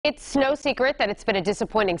It's no secret that it's been a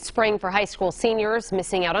disappointing spring for high school seniors,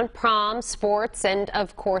 missing out on prom, sports, and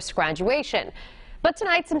of course graduation. But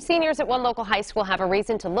tonight, some seniors at one local high school have a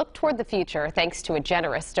reason to look toward the future thanks to a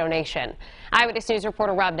generous donation. Eyewitness News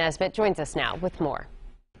reporter Rob Nesbitt joins us now with more.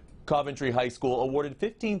 Coventry High School awarded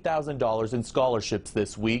 $15,000 in scholarships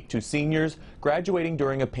this week to seniors graduating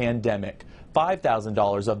during a pandemic.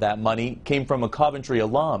 $5,000 of that money came from a Coventry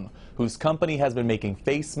alum whose company has been making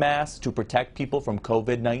face masks to protect people from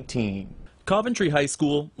COVID-19. Coventry High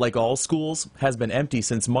School, like all schools, has been empty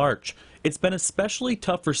since March. It's been especially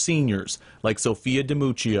tough for seniors like Sophia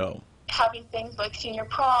DiMuccio. Having things like senior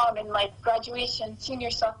prom and like graduation,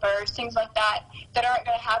 senior suppers, things like that aren't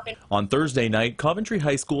going to happen. On Thursday night, Coventry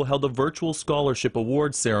High School held a virtual scholarship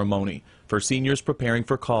awards ceremony for seniors preparing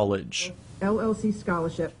for college. LLC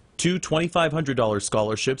scholarship. Two $2,500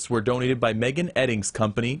 scholarships were donated by Megan Edding's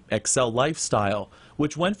company, Excel Lifestyle,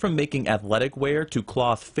 which went from making athletic wear to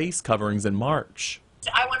cloth face coverings in March.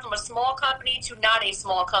 I went from a small company to not a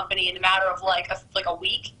small company in a matter of like a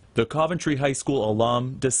week. The Coventry High School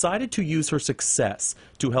alum decided to use her success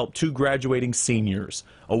to help two graduating seniors,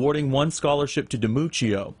 awarding one scholarship to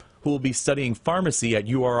DiMuccio, who will be studying pharmacy at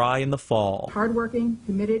URI in the fall. Hardworking,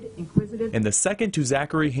 committed, inquisitive. And the second to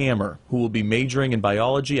Zachary Hammer, who will be majoring in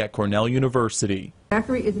biology at Cornell University.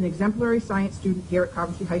 Zachary is an exemplary science student here at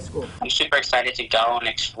Coventry High School. I'm super excited to go and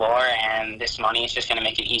explore, and this money is just going to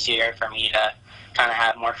make it easier for me to kind of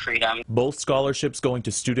have more freedom. Both scholarships going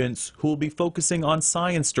to students who will be focusing on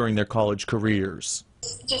science during their college careers.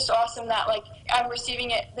 It's just awesome that I'm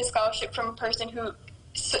receiving the scholarship from a person who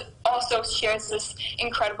also shares this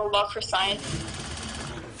incredible love for science.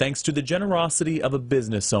 Thanks to the generosity of a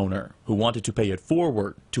business owner who wanted to pay it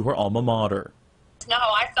forward to her alma mater. No,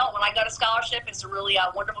 I felt when I got a scholarship, it's a really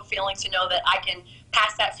wonderful feeling to know that I can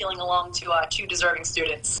pass that feeling along to two deserving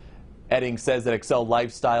students. Edding says that Excel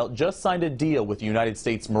Lifestyle just signed a deal with the United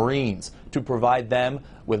States Marines to provide them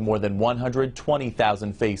with more than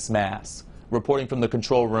 120,000 face masks. Reporting from the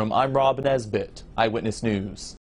control room, I'm Rob Nesbitt, Eyewitness News.